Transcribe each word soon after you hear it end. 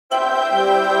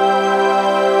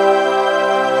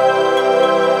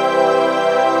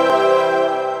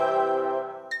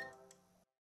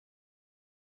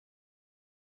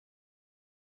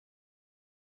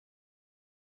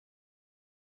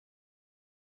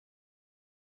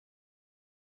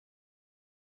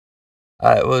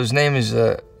Well, his name is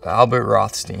Albert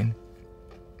Rothstein,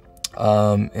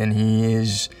 and he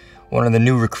is one of the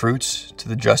new recruits to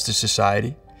the Justice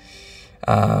Society.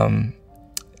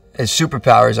 His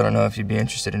superpowers, I don't know if you'd be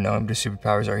interested in knowing, but his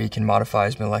superpowers are he can modify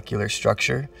his molecular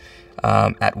structure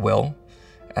at will.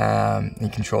 He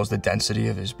controls the density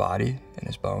of his body and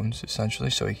his bones,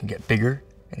 essentially, so he can get bigger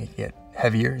and he can get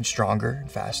heavier and stronger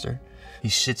and faster. He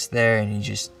sits there and he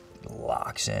just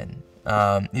locks in.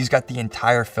 He's got the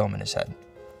entire film in his head.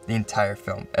 The entire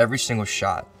film. Every single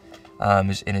shot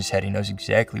is in his head. He knows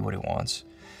exactly what he wants.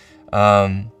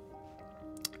 And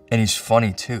he's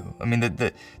funny too. I mean,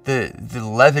 the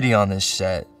levity on this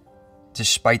set,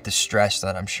 despite the stress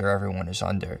that I'm sure everyone is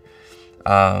under,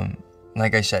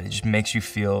 like I said, it just makes you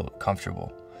feel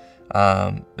comfortable.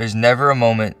 There's never a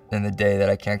moment in the day that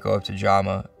I can't go up to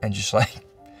Jama and just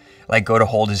like go to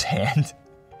hold his hand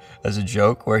as a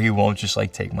joke, where he won't just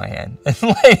like take my hand and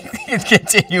like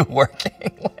continue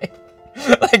working.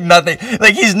 Like nothing,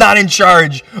 like he's not in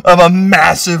charge of a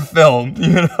massive film,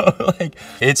 you know? Like,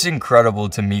 it's incredible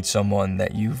to meet someone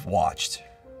that you've watched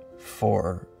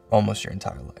for almost your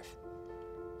entire life.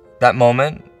 That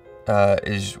moment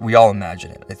we all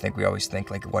imagine it. I think we always think,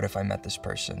 like, what if I met this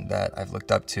person that I've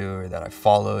looked up to or that I've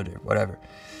followed or whatever.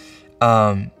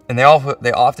 And they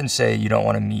often say you don't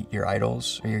want to meet your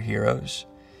idols or your heroes.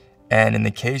 And in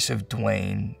the case of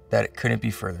Dwayne, that it couldn't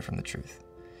be further from the truth.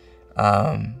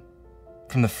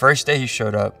 From the first day he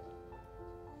showed up,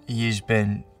 he's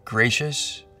been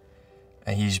gracious,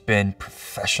 and he's been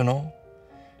professional.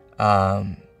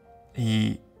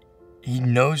 He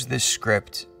knows this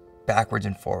script backwards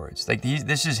and forwards. Like,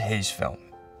 this is his film,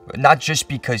 not just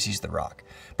because he's The Rock,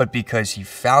 but because he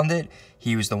found it.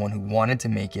 He was the one who wanted to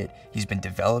make it. He's been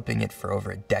developing it for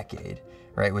over a decade,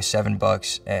 right? With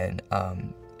 $7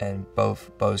 and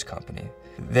Bo's company.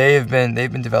 They've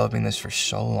been developing this for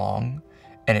so long.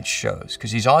 And it shows,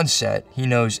 because he's on set. He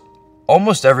knows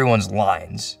almost everyone's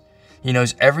lines. He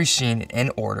knows every scene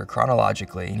in order,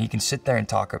 chronologically, and he can sit there and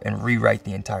talk and rewrite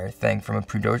the entire thing from a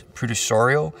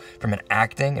producerial, from an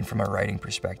acting, and from a writing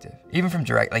perspective. Even from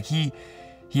direct, like he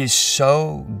is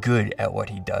so good at what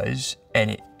he does,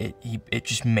 and it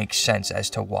just makes sense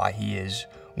as to why he is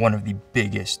one of the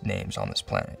biggest names on this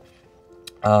planet.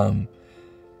 And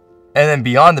then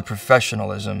beyond the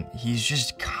professionalism, he's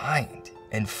just kind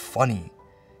and funny.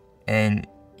 And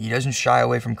he doesn't shy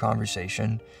away from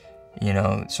conversation. You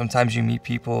know, sometimes you meet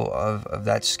people of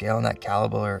that scale and that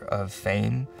caliber of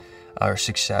fame or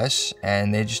success,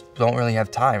 and they just don't really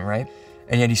have time, right?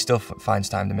 And yet he still finds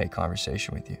time to make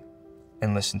conversation with you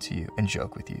and listen to you and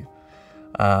joke with you.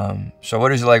 So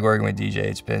what is it like working with DJ?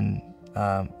 It's been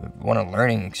a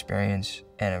learning experience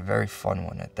and a very fun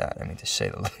one at that. I mean, to say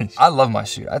the least. I love my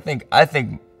suit. I think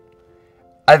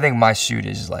my suit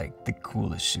is like the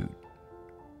coolest suit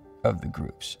of the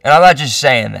groups. And I'm not just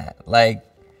saying that. Like,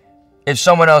 if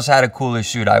someone else had a cooler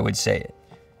suit, I would say it.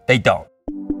 They don't.